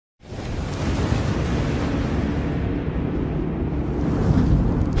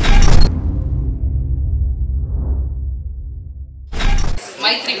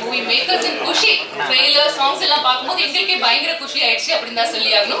Maitri movie makers in Kushi trailer songs எல்லாம் பாக்கும்போது எங்களுக்கே பயங்கர குஷி ஆயிடுச்சு அப்படி தான்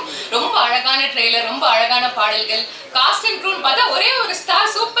சொல்லி ஆகணும். ரொம்ப அழகான ட்ரெய்லர், ரொம்ப அழகான பாடல்கள், காஸ்ட் அண்ட் க்ரூன்னு பார்த்தா ஒரே ஒரு ஸ்டார்,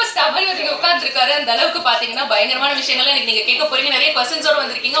 சூப்பர் ஸ்டார் மாதிரி வந்து உட்கார்ந்துருக்காரு. அந்த அளவுக்கு பாத்தீங்கன்னா பயங்கரமான விஷயங்கள்லாம் எனக்கு நீங்க கேட்க போறீங்க. நிறைய क्वेश्चंसோட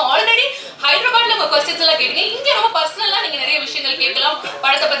வந்திருக்கீங்க. ஆல்ரெடி ஹைதராபாத்ல உங்க क्वेश्चंस எல்லாம் கேட்டீங்க. இங்க ரொம்ப பர்சனலா நீங்க நிறைய விஷயங்கள் கேட்கலாம்,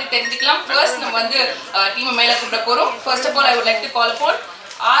 படத்தை பத்தி தெரிஞ்சுக்கலாம். ஃபர்ஸ்ட் நம்ம வந்து டீம் மேல கூப்பிட போறோம். First of all I would like to call upon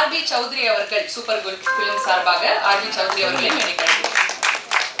RB Chowdhury அவர்கள், சூப்பர் குட் ஃபிலிம் சார்பாக ஆர்பி சௌத்ரி அவர்களை மேடைக்கு.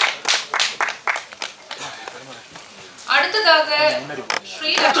 அடுத்ததாக Sri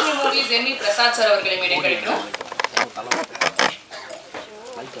Lakshmi movies ME Prasad sir அவர்களை மேடைக்கு.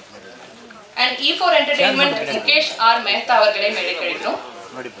 And E4 Entertainment Mukesh R Mehta அவர்களை மேடைக்கு.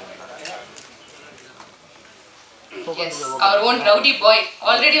 Yes, our own rowdy boy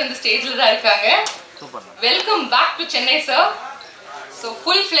already on the stage la irukanga. Welcome back to Chennai sir. So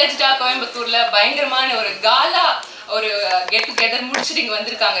full fledged கோயம்புத்தூர்ல பயங்கரமான ஒரு காலா ஒரு கெட் டுகெதர் முடிச்சிட்டு இங்க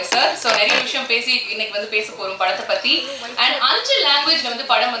வந்திருக்காங்க சார். ஸோ நிறைய விஷயம் பேசி இன்னைக்கு வந்து பேச போறோம் படத்தை பத்தி. அண்ட் 5 லாங்குவேஜ்ல வந்து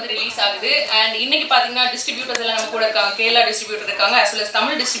படம் வந்து ரிலீஸ் ஆகுது. அண்ட் இன்னைக்கு பாத்தீங்கன்னா டிஸ்ட்ரிபியூட்டர்ஸ் எல்லாம் நம்ம கூட இருக்காங்க. கேரளா டிஸ்ட்ரிபியூட்டர் இருக்காங்க, as well as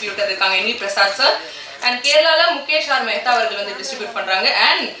Tamil distributor இருக்காங்க, எம்இ பிரசாத் சார். அண்ட் கேரளால முகேஷ் ஆர் மெஹ்தா அவர்கள் வந்து டிஸ்ட்ரிபியூட் பண்றாங்க.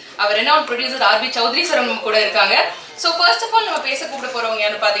 And our renowned producer RB Chowdhury sir நம்ம கூட இருக்காங்க. ஸோ ஃபர்ஸ்ட் ஆஃப் ஆல் நம்ம பேச கூப்பிட போறவங்க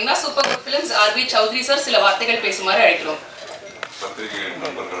யாரு பாத்தீங்கன்னா super good films RB Chowdhury sir சில வார்த்தைகள் பேசுமாறு அழைக்கிறோம். பத்திரிகை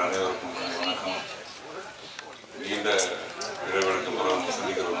நண்பர்கள் அனைவருக்கும் வணக்கம். நீண்ட இடைவெளிக்கு பிறகு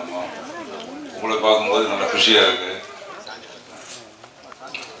சந்திக்கிறோம். நம்ம உங்களை பார்க்கும்போது நல்ல குஷியாக இருக்குது.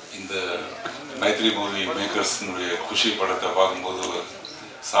 இந்த மைத்ரி மூவி மேக்கர்ஸ்னுடைய குஷி படத்தை பார்க்கும்போது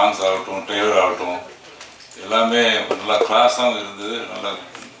சாங்ஸ் ஆகட்டும், ட்ரெய்லர் ஆகட்டும், எல்லாமே நல்லா கிளாஸாகவும் இருந்தது, நல்லா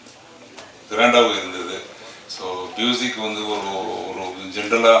கிராண்டாகவும் இருந்தது. ஸோ மியூசிக் வந்து ஒரு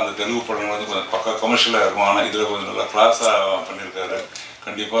ஜென்ரலாக அந்த தெலுங்கு படங்கள் வந்து கொஞ்சம் பக்கா கமர்ஷியலாக இருக்கும். ஆனால் இதில் கொஞ்சம் நல்லா கிளாஸாக பண்ணியிருக்காரு.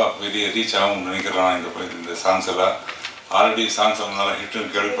 கண்டிப்பாக பெரிய ரீச் ஆகும்னு நினைக்கிறேன். இந்த சாங்ஸ் எல்லாம் ஆல்ரெடி சாங்ஸ் எல்லாம் நல்லா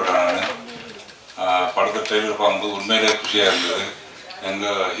ஹிட்னு கேள்விப்பட்டேன். நான் படத்தை ட்ரெய்லர் பார்க்கும்போது உண்மையிலே குஷியாக இருந்தது.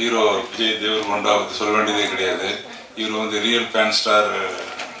 எங்கள் ஹீரோ விஜய் தேவர்கொண்டா பற்றி சொல்ல வேண்டியதே கிடையாது. இவர் வந்து real pan star,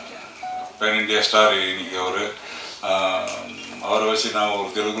 pan India star. இன்னைக்கு அவரை வச்சு நாங்கள் ஒரு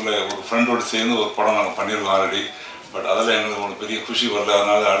தெலுங்குல ஒரு ஃப்ரெண்டோடு சேர்ந்து ஒரு படம் நாங்கள் பண்ணியிருக்கோம் ஆல்ரெடி. பட் அதில் எங்களுக்கு ஒரு பெரிய குஷி வரல.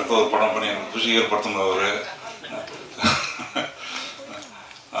 அதனால அடுத்த ஒரு படம் பண்ணி எனக்கு குஷி ஏற்படுத்தணும் அவர்.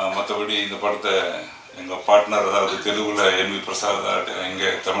 மற்றபடி இந்த படத்தை எங்கள் பார்ட்னர், அதாவது தெலுங்குல எம்இ பிரசாத்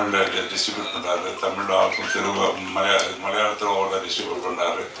எங்கள் தமிழில் டிஸ்ட்ரிபியூட் பண்ணுறாரு. தமிழ் ஆகும், தெலுங்கு, மலையாளத்தில் அவர் டிஸ்ட்ரிபியூட்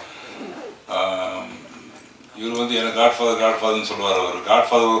பண்ணுறாரு. இவர் வந்து எனக்கு காட்ஃபாதர்னு சொல்லுவார். அவர்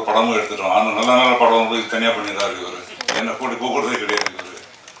காட்ஃபாதர் ஒரு படமும் எடுத்துட்டோம். ஆனால் நல்ல படம் போய் தனியாக பண்ணிடுறாரு. இவர் என்னை போட்டு கூப்பிடுறதே கிடையாது. இவர்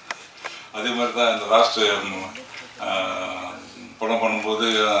அதே மாதிரி தான் இந்த லாஸ்ட்டு படம் பண்ணும்போது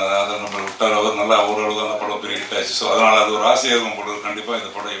அதை நம்ம விட்டார். அவர் நல்லா ஓரளவுக்கு அந்த படம் பெரிய ஹிட் ஆச்சு. ஸோ அதனால் அது ஒரு ஆசையாக இருக்கும் போடுறது. கண்டிப்பாக இந்த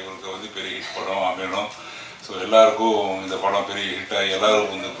படம் இவருக்கு வந்து பெரிய ஹிட் படம் அமையணும். ஸோ எல்லாருக்கும் இந்த படம் பெரிய ஹிட் ஆகி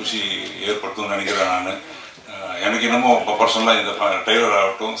எல்லாருக்கும் வந்து குஷி ஏற்படுத்தும்னு நினைக்கிறேன். நான் எனக்கு என்னமோ இப்போ பர்சனலாக இந்த ட்ரெய்லர்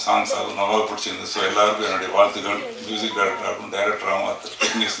ஆகட்டும், சாங்ஸ் ஆகட்டும் நல்லா பிடிச்சிருந்தது. ஸோ எல்லாருக்கும் என்னுடைய வாழ்த்துக்கள். மியூசிக் டைரக்டர் ஆகட்டும், டைரக்டராகவும்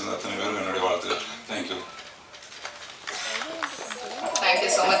டெக்னீஷியன்ஸ் அத்தனை பேருக்கும் என்னுடைய வாழ்த்துக்கள். Thank you. Thank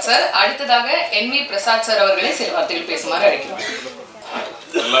you so much sir. அடுத்ததாக எம்இ பிரசாத் சார் அவர்களை சில வார்த்தைகள் பேசுமாறு அழைக்கிறோம்.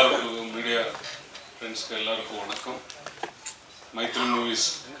 எல்லாருக்கும் மீடியா ஃப்ரெண்ட்ஸ்க்கு எல்லாருக்கும் வணக்கம். மைத்ரி மூவிஸ்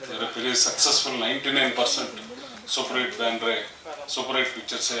ஒரு பெரிய successful 99% super hit பேனரே, super hit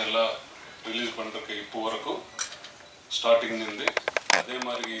பிக்சர்ஸை எல்லாம் ரிலீஸ் பண்ணுறதுக்கு இப்போ வரைக்கும் ஸ்டார்டிங்லேருந்து. அதே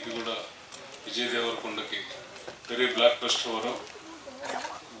மாதிரி இது கூட விஜய் தேவரకొండకి பெரிய பிளாக் பஸ்டர் வரும்.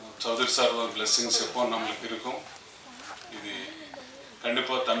 சௌத்ரி சார் பிளெஸ்ஸிங்ஸ் எப்போ நம்மளுக்கு இருக்கும். இது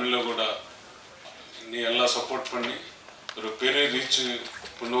கண்டிப்பாக தமிழில் கூட நீ எல்லாம் சப்போர்ட் பண்ணி ஒரு பெரிய ரீச்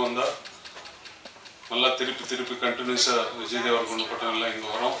கொண்டு வந்தால் நல்லா திருப்பி கண்டினியூஸாக விஜய் தேவரకొండ படம் எல்லாம் இங்கே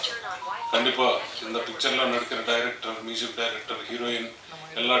வரும். கண்டிப்பாக இந்த பிக்சரில் நடிக்கிற டைரக்டர், மியூசிக் டைரக்டர், ஹீரோயின்,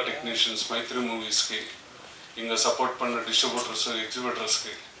 எல்லா டெக்னீஷியன்ஸ் மைத்ரி மூவிஸ்க்கு இங்கே சப்போர்ட் பண்ண டிஸ்ட்ரிபியூட்டர்ஸு,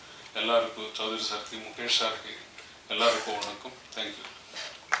 எக்ஸிபிட்டர்ஸ்க்கு எல்லாருக்கும், சௌத்ரி சார்க்கு, முகேஷ் சார்க்கு எல்லாருக்கும் வணக்கம். Thank you.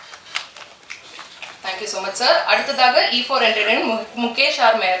 Thank you so much sir. அடுத்ததாக E4 Entertainment Mukesh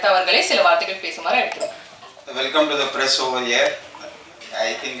R Mehta அவர்களை சில வார்த்தைகள் பேசுமாறு அழைக்கிறோம். Welcome to the press over here. I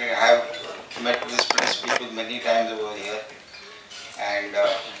think I have met this press people many times over here, and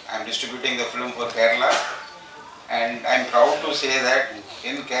I'm distributing the film for Kerala, and I'm proud to say that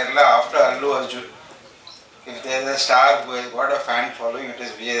in Kerala, after Allu Arjun, if there is a star who has got a fan following, it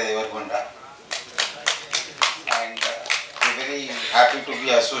is Vijay Devarakonda. And we're very happy to be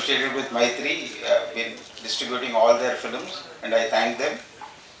associated with Maitri, been distributing all their films, and I thank them,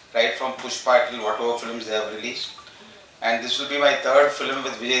 right from Pushpa till whatever films they have released. And this will be my third film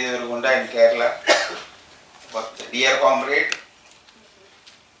with Vijay Devarakonda in Kerala. But Dear Comrade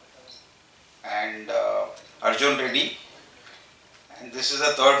and Arjun Reddy And this is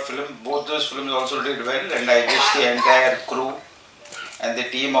the third film. Both those films also did well, and I wish the entire crew and the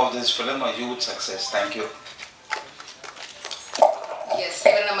team of this film a huge success. Thank you. Yes,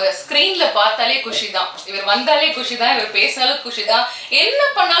 இவர் நம்ம ஸ்கிரீன்ல பார்த்தாலே குஷி தான், இவர் வந்தாலே குஷி தான், இவர் பேசினாலும் குஷி தான், என்ன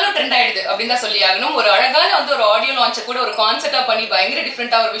பண்ணாலும் ட்ரெண்ட் ஆயிடுது அப்படின்னு தான் சொல்லி ஆகணும். ஒரு அழகான வந்து ஒரு ஆடியோ லான்ச்சை கூட ஒரு கான்செப்டா பண்ணி பயங்கர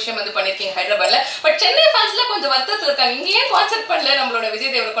டிஃப்ரெண்டா ஒரு விஷயம் வந்து பண்ணிருக்கீங்க ஹைதராபாத்ல. பட் சென்னை ஃபேன்ஸ்ல கொஞ்சம் வருத்தத்தில் இருக்காங்க, இங்க ஏன் கான்செப்ட் பண்ணல நம்மளோட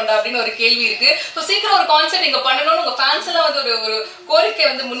விஜய் தேவரகொண்டா அப்படின்னு ஒரு கேள்வி இருக்கு. ஸோ சீக்கிரம் ஒரு கான்செப்ட் இங்க பண்ணணும்னு உங்க ஃபேன்ஸ் எல்லாம் வந்து ஒரு கோரிக்கை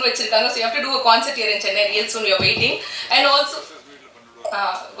வந்து முன் வச்சிருக்காங்க. So you have to to a concert here in Chennai real soon. We are waiting. And also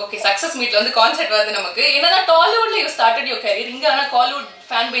okay, success மீட்ல வந்து கான்செப்ட் வந்து நமக்கு என்னதான் டாலிவுட்ல யூ ஸ்டார்டட் யுவர் கரியர், இங்க ஆனா காலிவுட்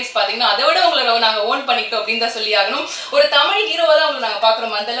ஃபேன் பேஸ் பாத்தீங்கன்னா அதை விட உங்களை நாங்க ஓன் பண்ணிட்டோம் அப்படின்னு தான் சொல்லி ஆகணும். ஒரு தமிழ் ஹீரோவா தான் உங்களை நாங்க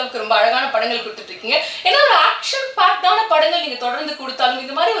பாக்குறோம், அந்த அளவுக்கு ரொம்ப அழகான படங்கள் கொடுத்துட்டு இருக்கீங்க. ஏன்னா ஒரு ஆக்ஷன் பேக்டான படங்கள் நீங்க தொடர்ந்து கொடுத்தாலும்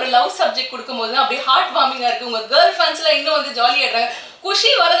இந்த மாதிரி ஒரு லவ் சப்ஜெக்ட் கொடுக்கும்போது அப்படியே ஹார்ட் வார்மிங்கா இருக்கு. உங்க கேர்ள் ஃபேன்ஸ் எல்லாம் இன்னும் வந்து ஜாலியா இருக்காங்க. குஷி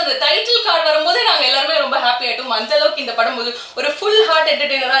வரது அந்த டைட்டில் கார்டு வரும்போதே நாங்க எல்லாருமே ரொம்ப ஹாப்பி ஆயிட்டோம். அந்த அளவுக்கு இந்த படம் போது ஒரு ஃபுல் ஹார்ட்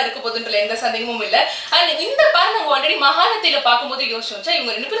என்டர்டெய்னரா இருக்க போதுன்ற எந்த சந்தேகமும் இல்ல. அண்ட் இந்த படம் நாங்க ஆல்ரெடி மகாநதியில பார்க்கும்போது யோசிச்சோம்,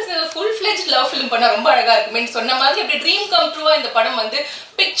 இவங்க 2 பேரும் ஃபுல் ஃபிளெஜ்ட் லவ் ஃபிலிம் பண்ணா ரொம்ப அழகா இருக்குமே சொன்ன மாதிரி அப்படி ட்ரீம் கம் ட்ரூவா இந்த படம் வந்து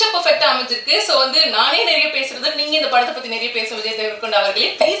பிக்சர் பெர்ஃபெக்ட்டா அமைஞ்சிருக்கு. சோ வந்து நானே நிறைய பேசுறது, நீங்க இந்த படத்தை பத்தி நிறைய பேச விஜய் தேவரகொண்டா அவர்களே,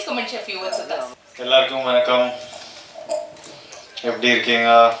 please comment a few words with us. எல்லாருக்கும் வணக்கம், எப்படி இருக்கீங்க?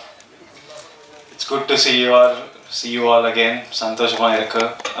 It's good to see you all again. Santoshma irukku.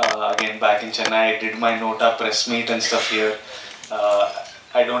 Again back in Chennai. I did my Nota press meet and stuff here.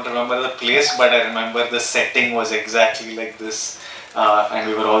 I don't remember the place, but I remember the setting was exactly like this, and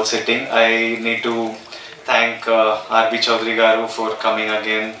we were all sitting. I need to thank R.B. Chaudhary garu for coming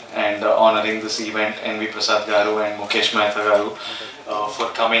again and honoring this event, N.V. Prasad garu and Mukesh Mehta garu for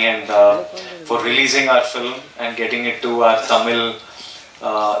coming and for releasing our film and getting it to our Tamil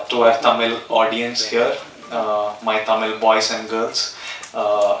audience here. My Tamil boys and girls.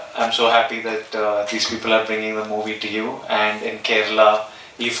 I'm so happy that these people are bringing the movie to you. And in Kerala,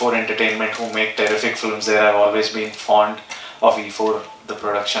 E4 Entertainment, who make terrific films there, I've always been fond of E4, the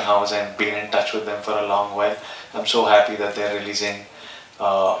production house, and been in touch with them for a long while. I'm so happy that they're releasing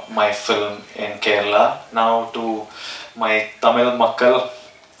my film in Kerala. Now to my Tamil makkal,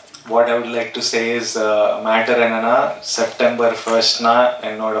 what I would like to say is matter enna September 1st na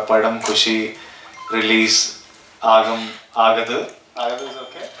ennoda padam Kushi release agadu is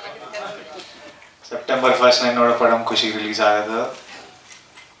okay. September 1st ennoda padam Kushi release agadu,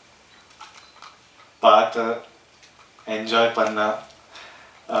 paathu enjoy panna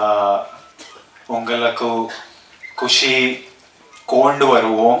ungalku kushi kondu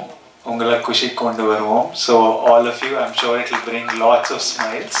varuvom. So all of you, I'm sure it will bring lots of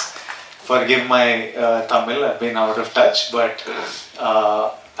smiles. Forgive my Tamil, I've been out of touch, but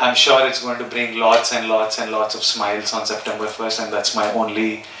I'm sure it's going to bring lots and lots and lots of smiles on September 1st, and that's my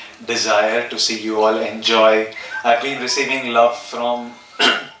only desire, to see you all enjoy. I've been receiving love from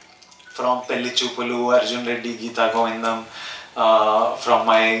Pelli Chupulu, Arjun Reddy, Geeta Govindam, from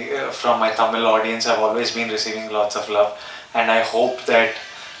my Tamil audience. I've always been receiving lots of love, and I hope that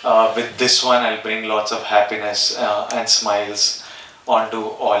with this one I'll bring lots of happiness and smiles onto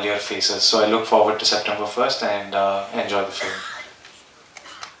all your faces. So I look forward to September 1st and enjoy the film.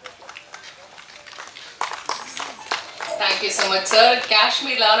 Thank you so much sir.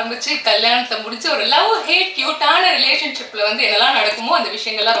 காஷ்மீர்ல ஆரம்பிச்சு கல்யாணத்தை முடிச்சு ஒரு love had கியூட்டான ரிலேஷன்ஷிப்ல வந்து என்னெல்லாம் நடக்குமோ அந்த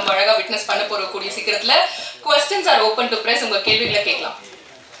விஷயங்கள்லாம் ரொம்ப அழகா விட்னஸ் பண்ண போற கூடிய சீக்கிரத்துல. questions are open to press. உங்க கேள்விகளை கேட்கலாம்.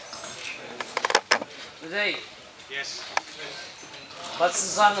 விஜய், எஸ், ஃபர்ஸ்ட்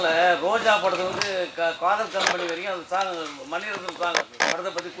சாங்ல ரோஜா படத்தை வந்து காதல் கம்பெனி வரைக்கும் அந்த சாங் மணிரத்னம் சாங்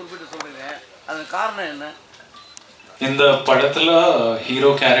படத்தை பத்தி குறிப்பிட்டு சொல்றீங்க, அது காரணம் என்ன? இந்த படத்துல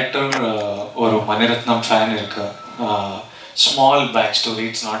ஹீரோ கேரக்டர் ஒரு மணிரத்னம் ஃபேன் இருக்கு. Small backstory,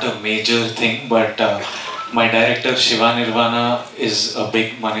 it's not a major thing, but my director Shiva Nirvana is a big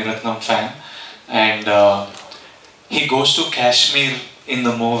Maniratnam fan, and he goes to Kashmir in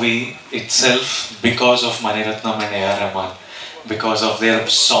the movie itself because of Maniratnam and A.R. Rahman, because of their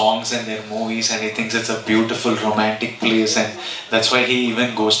songs and their movies, and he thinks it's a beautiful romantic place, and that's why he even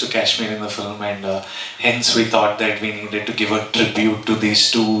goes to Kashmir in the film, and hence we thought that we needed to give a tribute to these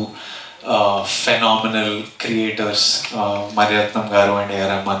two phenomenal creators, Maniratnam garu and A.R.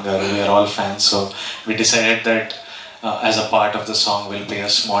 Rahman garu. We are all fans, so we decided that as a part of the song we'll pay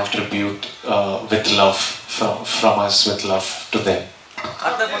a small tribute with love from us, with love to them.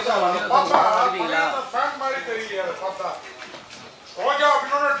 ரோஜா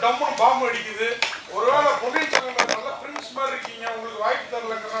அப்படின்னா டம்முன்னு பாம்பு அடிக்குது, ஒருவேளை பொன்னியின் செல்வன் நல்ல Prince மாதிரி இருக்கீங்க, உங்களுக்கு வாய்ப்பு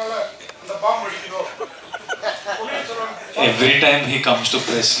தரலங்கிறனால அந்த பாம்பு அடிக்கிறோம். Every time he comes to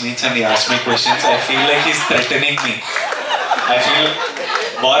press meets and he asks me questions, I feel like he's threatening me. I feel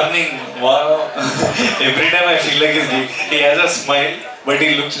warning. Wow. Every time I feel like he has a smile, but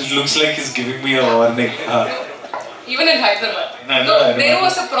it looks like he's giving me a warning. Even in Hyderabad. No, there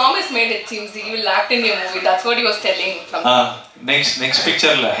was a promise made, it seems. He will act in your movie. That's what he was telling. Next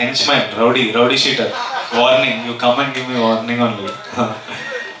picture, henchman, rowdy sheeter. Warning, you come and give me warning only.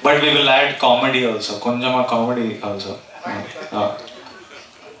 But we will add comedy also. Konjama comedy also.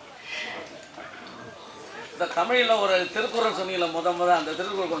 இந்த தமிழில் ஒரு திருக்குறள் சொன்னீங்களா முத அந்த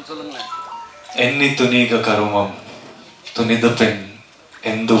திருக்குறள் கொஞ்சம் சொல்லுங்களேன். எண்ணி துணிக கருமம் துணித பெண்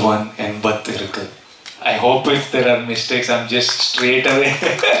எந்துவன் என்பத் இருக்கு. I hope if there are mistakes, I'm just straight away.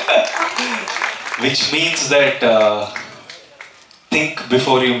 Which means that think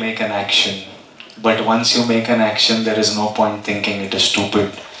before you make an action. But once you make an action, there is no point thinking it is stupid.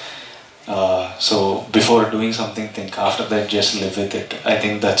 So before doing something, think. After that, just live with it. I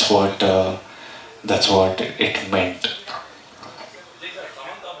think that's what it meant.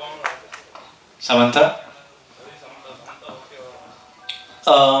 Samantha?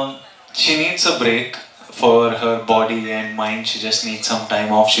 She needs a break for her body and mind. She just needs some time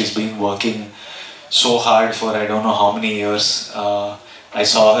off. She's been working so hard for I don't know how many years. I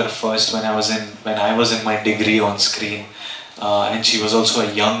saw her first when I was in my degree on screen, and she was also a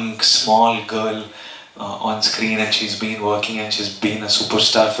young small girl on screen, and she's been working and she's been a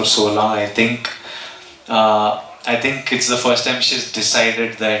superstar for so long. I think it's the first time she's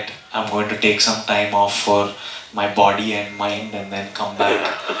decided that I'm going to take some time off for my body and mind and then come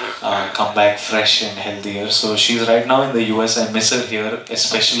back fresh and healthier. So she's right now in the US. I miss her here,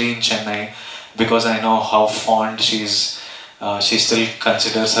 especially in Chennai, because I know how fond she still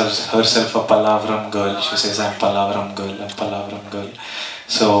considers herself a Palavaram girl. She says, I'm Palavaram girl.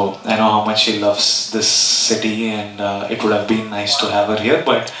 So I know how much she loves this city, and it would have been nice to have her here,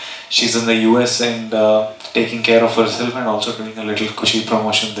 but she's in the US and taking care of herself and also doing a little Kushi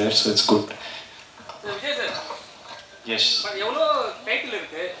promotion there, so it's good. Vijay sir. Yes. But எவ்வளோ title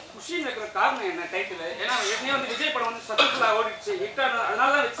இருக்கு குஷின்னு இருக்கிற காரணம் என்ன title? ஏன்னா ஏற்கனவே வந்து விஜய் படம் வந்து சக்ஸஸ்ஃபுல்லாக ஓடிடுச்சு, ஹிட் அதனால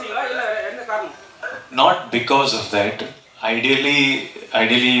தான் வச்சிங்களா இல்லை என்ன காரணம்? Not because of that.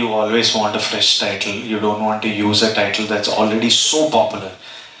 Ideally you always want a fresh title. You don't want to use a title that's already so popular.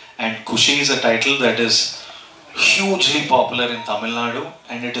 And Kushi is a title that is hugely popular in Tamil Nadu,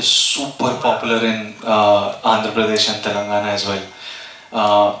 and it is super popular in Andhra Pradesh and Telangana as well.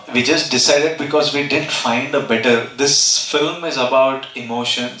 We just decided because we didn't find a better. This film is about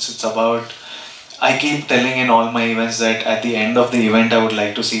emotions. It's about, I keep telling in all my events that at the end of the event I would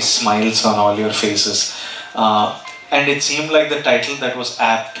like to see smiles on all your faces. And it seemed like the title that was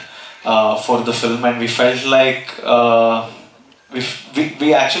apt for the film, and we felt like we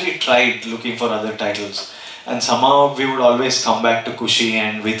actually tried looking for other titles, and somehow we would always come back to Kushi,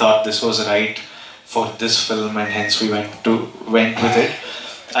 and we thought this was right for this film, and hence we went with it.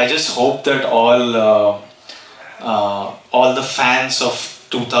 I just hope that all the fans of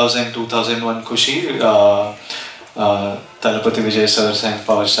 2001 Kushi, Talapati Vijay sirs and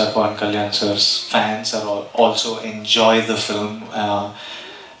Power Star Pawan Kalyan sirs fans are also enjoy the film,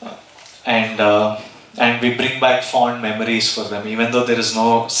 and we bring back fond memories for them, even though there is no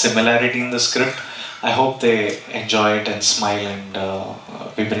similarity in the script. I hope they enjoy it and smile, and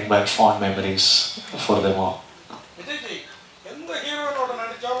we bring back fond memories for them all. Vijay எந்த ஹீரோனோட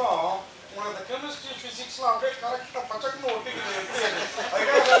நடிச்சாலும் உங்களுக்கு அந்த chemistry பிசிக்ஸ்லாம் அப்படியே கரெக்டாக பச்சக்குன்னு ஒட்டிக்குது.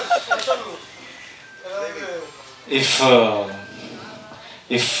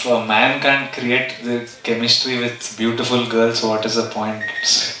 If a man can't create the chemistry with beautiful girls, what is the point?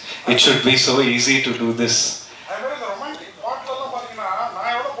 It should be so easy to do this. அதே மாதிரி இந்த romantic பாட்டெல்லாம் பார்த்தீங்கன்னா நான்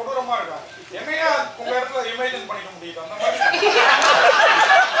எவ்வளோ கொடூரமாக இருக்கேன், என்னையா உங்கள் இடத்துல இமேஜின் பண்ணிக்க முடியுது அந்த மாதிரி.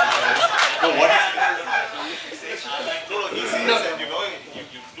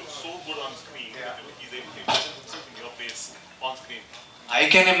 I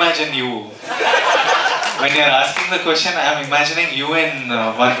can imagine you. When you're asking the question, I am imagining you in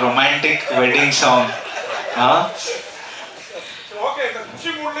one romantic wedding song. Okay, the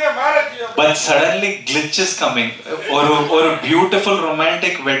Kushi moodலயே marriage. But suddenly glitch is coming. Or a beautiful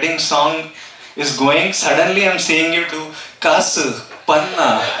romantic wedding song is going. Suddenly I'm seeing you do kasu, panna,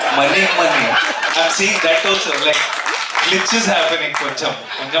 money. I'm seeing that also. Like glitch is happening.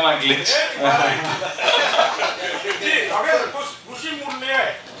 Konjam a glitch. Kushi moodலயே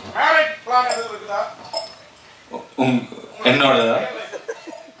marriage plan எதுவும் இருக்குதா? என்னோட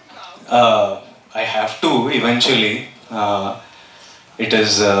I have to eventually. It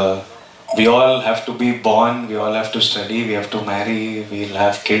is we all have to be born, we all have to study, we have to marry, we'll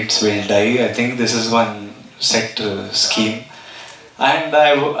have kids, we'll die. I think this is one set scheme, and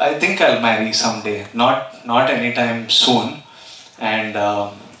I think I'll marry someday, not anytime soon. And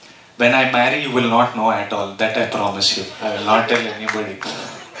when I marry, you will not know at all. That I promise you. I will not tell anybody.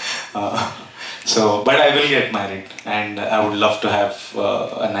 But I will get married, and I would love to have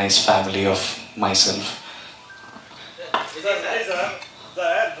a nice family of myself. The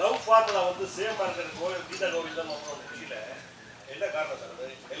love formula வந்து same இருக்கிற கீதா கோவிந்தம் அவரோட கீழ என்ன காரணம் sir?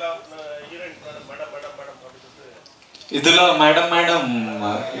 எல்லா heroine madam madam madam அப்படி சொல்லிட்டு இதுல மேடம் மேடம்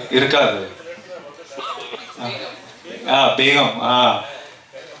இருக்காது. Begum.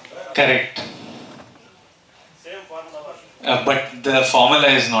 Correct. But the formula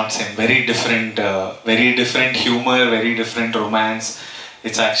is not same. Very different humor, very different romance.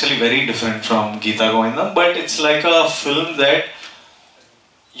 It's actually very different from Geeta Govindam, but it's like a film that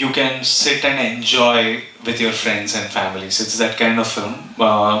you can sit and enjoy with your friends and families. It's that kind of film,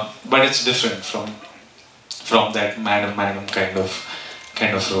 but it's different from that madam kind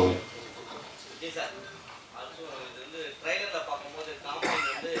of role.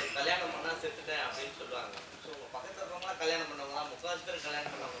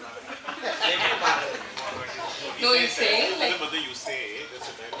 No, you're saying like you say there's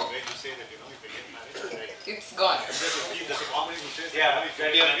a time where you say that if you get married, it's gone. There's a comedy who says he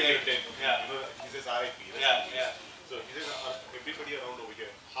says RIP. So he says everybody around over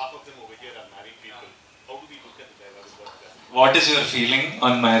here, half of them over here are married people. How do we look at the dialogue? What is your feeling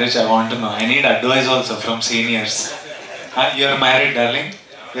on marriage? I want to know. I need advice also from seniors. You're married, darling?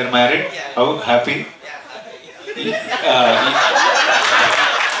 You're married? How? Happy?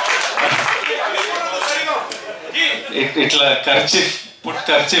 It'll kerchief. Put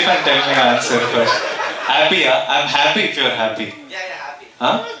kerchief and tell me answer first. Happy? I'm happy if you're happy. Yeah, happy.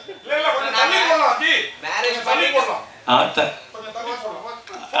 Huh?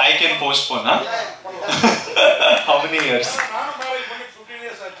 I can postpone, huh? How many years?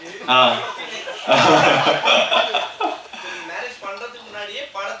 Marriage பண்றதுக்கு முன்னாடியே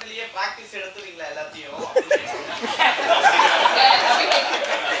படத்திலேயே practice எடுத்துறீங்களா எல்லாத்தையும்?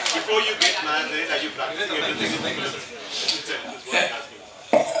 Before you get married, are you practicing everything?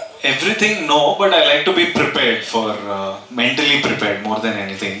 Everything, no, but I like to be prepared mentally prepared more than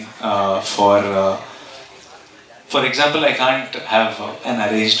anything. For example, I can't have an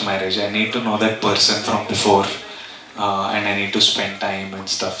arranged marriage. I need to know that person from before, and I need to spend time and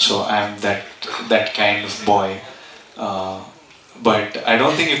stuff. So I'm that kind of boy. But I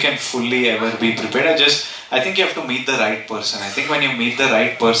don't think you can fully ever be prepared. I think you have to meet the right person. I think when you meet the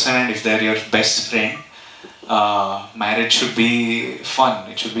right person, and if they're your best friend, marriage should be fun.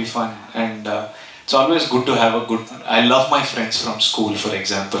 It should be fun, and it's always good to have I love my friends from school, for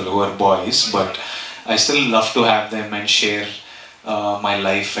example, who are boys, but I still love to have them and share my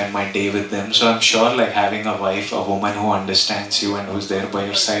life and my day with them. So I'm sure like having a wife, a woman who understands you and who's there by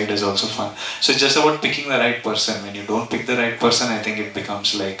your side is also fun. So it's just about picking the right person. When you don't pick the right person, I think it becomes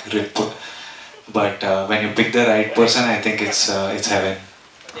like rip. But when you pick the right person, I think it's heaven.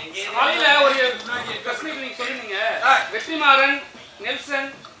 காலையில ஒரு press meet நீங்க சொல்லிருந்தீங்க Vetrimaaran Nelson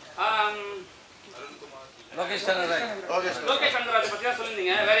Lokesh Chandraraj பத்தியா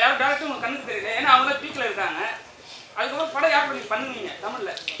சொல்லிருந்தீங்க வேற யாரும் director உங்களுக்கு கண்ணுக்கு தெரியல ஏன்னா அவங்க பீக்ல இருக்காங்க அதுக்கப்புறம் படம் யார் பண்ணி பண்ணுவீங்க தமிழ்ல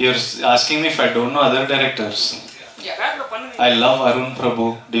You're asking me if I don't know other directors? Director பண்ணுவீங்க I love Arun Prabhu.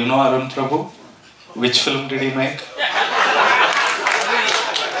 Do you know Arun Prabhu? Which film did he make?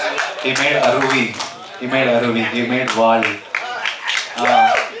 He made Aruvi. He made Val.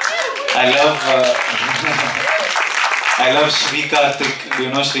 I love Sri Karthik. Do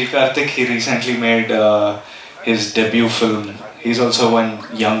you know Sri Karthik? He recently made his debut film. He's also one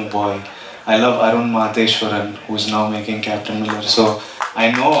young boy. I love Arun Mateshwaran, who's now making Captain Miller. So I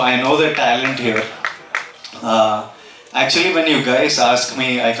know the talent here. Actually, when you guys ask me,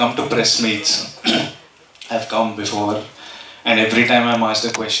 I come to press meets. I've come before, and every time I'm asked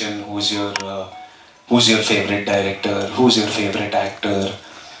a question, who's your favorite director? Who's your favorite actor?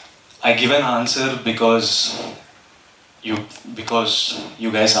 I give an answer because you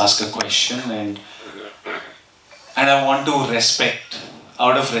guys ask a question, and I want to respect.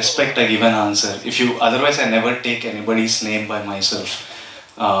 Out of respect, I give an answer. Otherwise, I never take anybody's name by myself.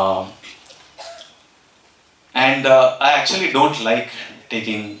 And I actually don't like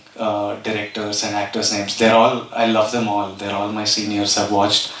taking directors and actors' names. I love them all. They're all my seniors. I've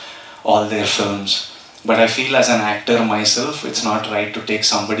watched all their films. But I feel as an actor myself, it's not right to take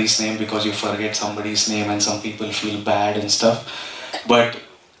somebody's name because you forget somebody's name and some people feel bad and stuff. But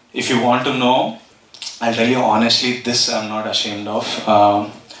if you want to know, I'll tell you honestly, this I'm not ashamed of.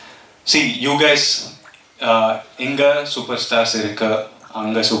 See, you guys, Inga superstars irukka,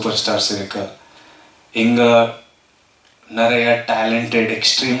 Anga superstars irukka. Inga naraya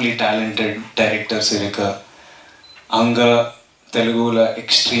extremely talented directors irukka. Anga Telugu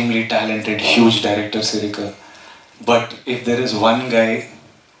extremely talented, huge directors irukku. But if there is one guy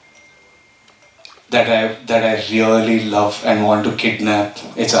that I really love and want to kidnap,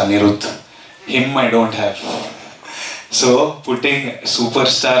 it's Anirudh. Him I don't have. So putting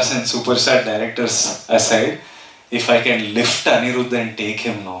superstars and superstar directors aside, if I can lift Anirudh and take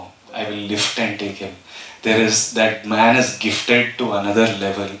him now, I will lift and take him. That man is gifted to another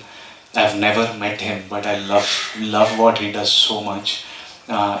level. I've never met him, but I love what he does so much.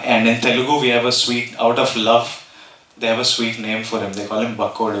 And in Telugu we have a sweet, out of love, they have a sweet name for him. They call him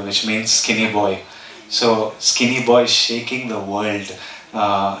Bakkodu, which means skinny boy. So skinny boy is shaking the world,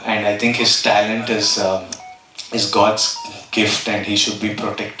 and I think his talent is God's gift, and he should be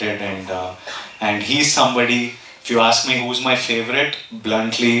protected. And he's somebody. If you ask me who's my favorite,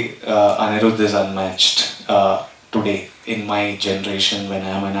 bluntly, Anirudh is unmatched today in my generation. When I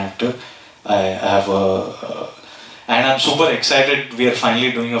am an actor, I have and I'm super excited. We are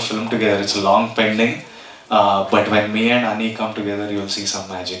finally doing a film together. It's long pending, but when me and Ani come together, you'll see some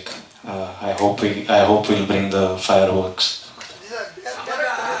magic. I hope we'll bring the fireworks.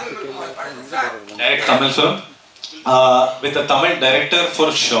 Direct Tamil film with a Tamil director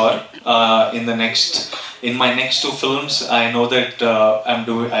for sure. In my next 2 films, I know that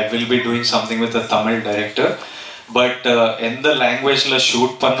I will be doing something with a Tamil director. But in the language la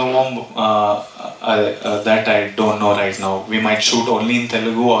shoot pannuvom, that I don't know right now. We might shoot only in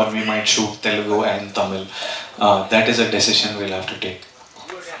Telugu, or we might shoot Telugu and Tamil. That is a decision we'll have to take.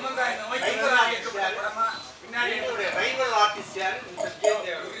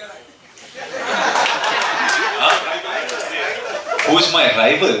 Who's my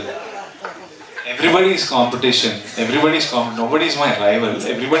rival? Everybody is competition. Nobody is my rival.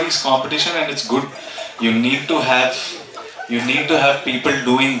 Everybody is competition, and it's good. You need to have people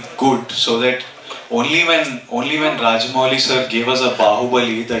doing good, so that only when Rajamouli sir gave us a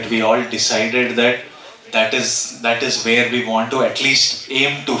Bahubali, that we all decided that is where we want to at least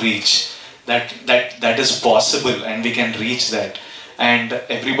aim to reach. That is possible, and we can reach that. And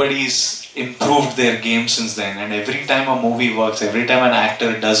everybody's improved their game since then. And every time a movie works, every time an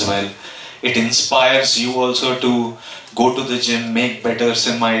actor does well, it inspires you also to go to the gym, make better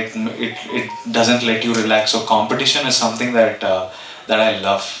cinema. It doesn't let you relax. So competition is something that I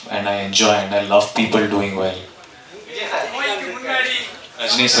love and I enjoy, and I love people doing well.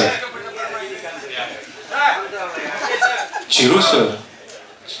 Rajni sir, Chiru sir,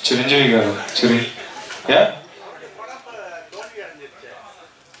 Chiranjeevi garu, Chiri, yeah.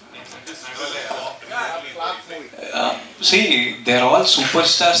 See, they're all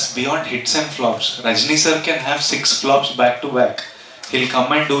superstars beyond hits and flops. Rajni sir can have 6 flops back to back. He'll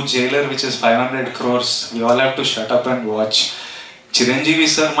come and do Jailer, which is 500 crores. We all have to shut up and watch. Chiranjeevi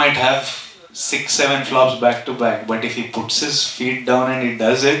sir might have 6-7 flops back to back, but if he puts his feet down and he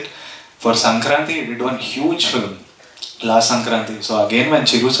does it, for Sankranti he did one huge film, last Sankranti. So again, when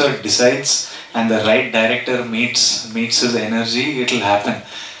Chiru sir decides and the right director meets his energy, it'll happen.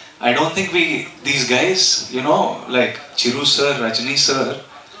 I don't think these guys, like Chiru sir, Rajni sir,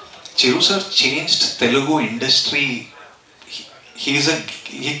 Chiru sir changed Telugu industry. He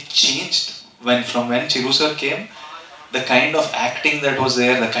changed from when Chiru sir came. The kind of acting that was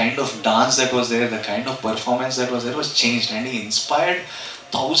there, the kind of dance that was there, the kind of performance that was there was changed, and he inspired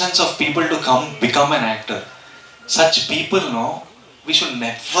thousands of people to become an actor. Such people, I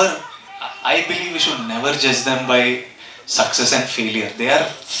believe we should never judge them by success and failure. They are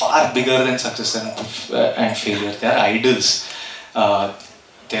far bigger than success and failure. They are idols.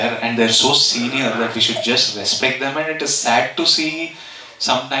 They're so senior that we should just respect them. And it is sad to see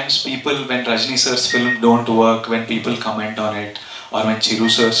sometimes people, when Rajni sir's film don't work, when people comment on it, or when Chiru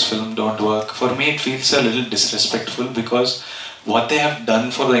sir's film don't work. For me, it feels a little disrespectful, because what they have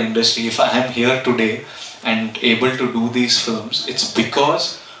done for the industry, if I am here today and able to do these films, it's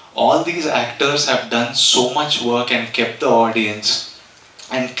because all these actors have done so much work and kept the audience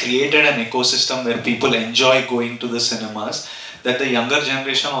and created an ecosystem where people enjoy going to the cinemas, that the younger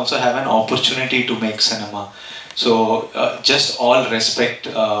generation also have an opportunity to make cinema. So just all respect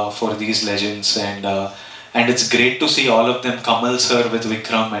for these legends, and it's great to see all of them, Kamal sir with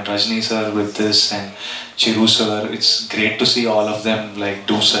Vikram and Rajni sir with this, and Chiru sir. It's great to see all of them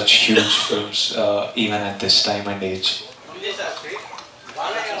do such huge films even at this time and age.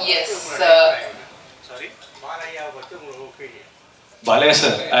 Yes. Sorry? Balaya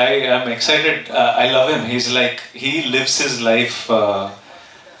sir, I am excited. I love him. He lives his life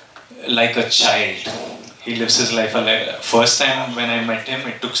like a child. He lives his life first time when I met him,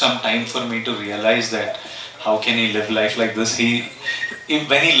 it took some time for me to realize that how can he live life like this.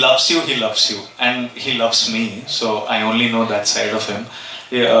 when he loves you, and he loves me. So I only know that side of him.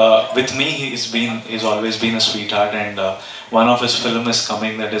 With me, he's always been a sweetheart, and one of his film is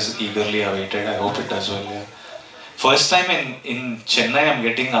coming that is eagerly awaited. I hope it does well. Yeah. First time in Chennai, I'm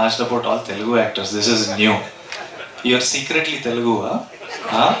getting asked about all Telugu actors. This is new. You're secretly Telugu,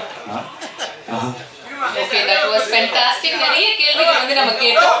 huh? Okay, that was fantastic. நிறைய கேள்விகள் வந்து நம்ம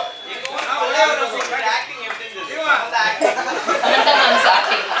கேட்டோம். Ananta ma'am's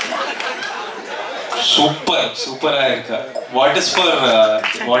acting. Super irka. What is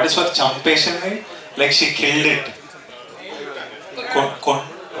for champation? Like she killed it.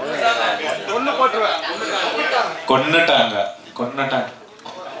 Konnatanga.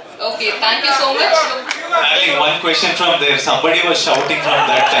 Okay, thank you so much. Darling, one question from there. Somebody was shouting from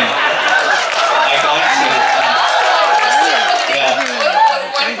that time. I can't say.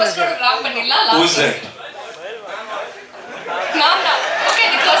 One question drop பண்ணிடலாம். Who's that? Nanda. Okay,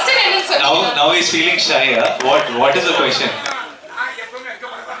 the question is Now he's feeling shy. What is the question?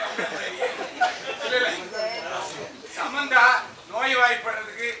 Samantha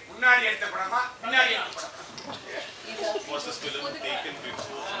நோய்வாய்ப்படுறதுக்கு முன்னாடி எடுத்த படமா பின்னாடி எடுத்த படமா? Was this film taken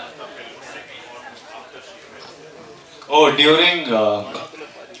before the film or after she was? Oh, during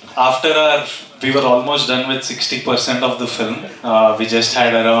after we were almost done with 60% of the film. We just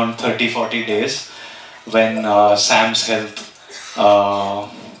had around 30-40 days when Sam's health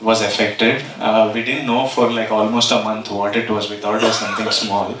was affected. We didn't know for like almost a month what it was. We thought it was something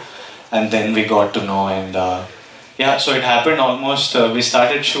small, and then we got to know. And yeah, so it happened almost. We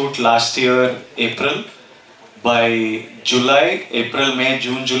started shoot last year April. By July, April, May,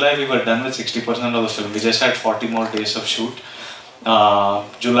 June, July, we were done with 60% of the film. We just had 40 more days of shoot.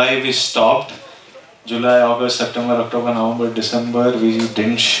 July we stopped. July, August, September, October, November, December, we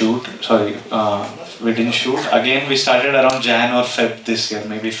didn't shoot. We didn't shoot. Again, we started around Jan or Feb this year,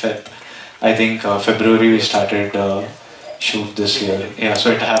 maybe Feb. I think February we started shoot this year. Yeah, so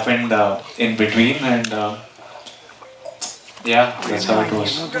it happened in between, and yeah, that's how it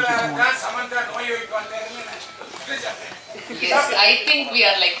was. Yes, I think we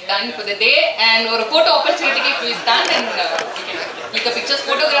are like done for the day, and ஒரு photo opportunity க்கு please stand and click a pictures.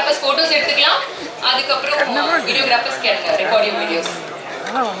 Photographers photos எடுத்துக்கலாம். அதுக்கு அப்புறம் videographers can record your videos.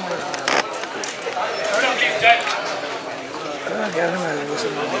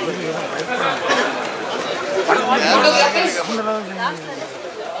 Photographers.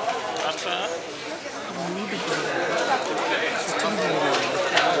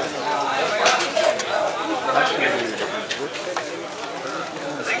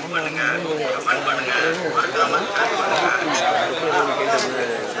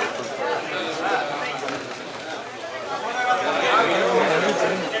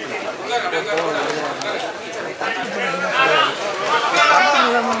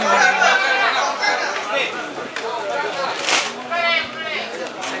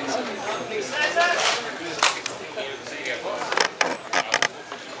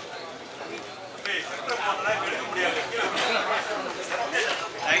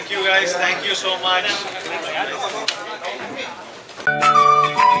 Thank you guys, thank you so much.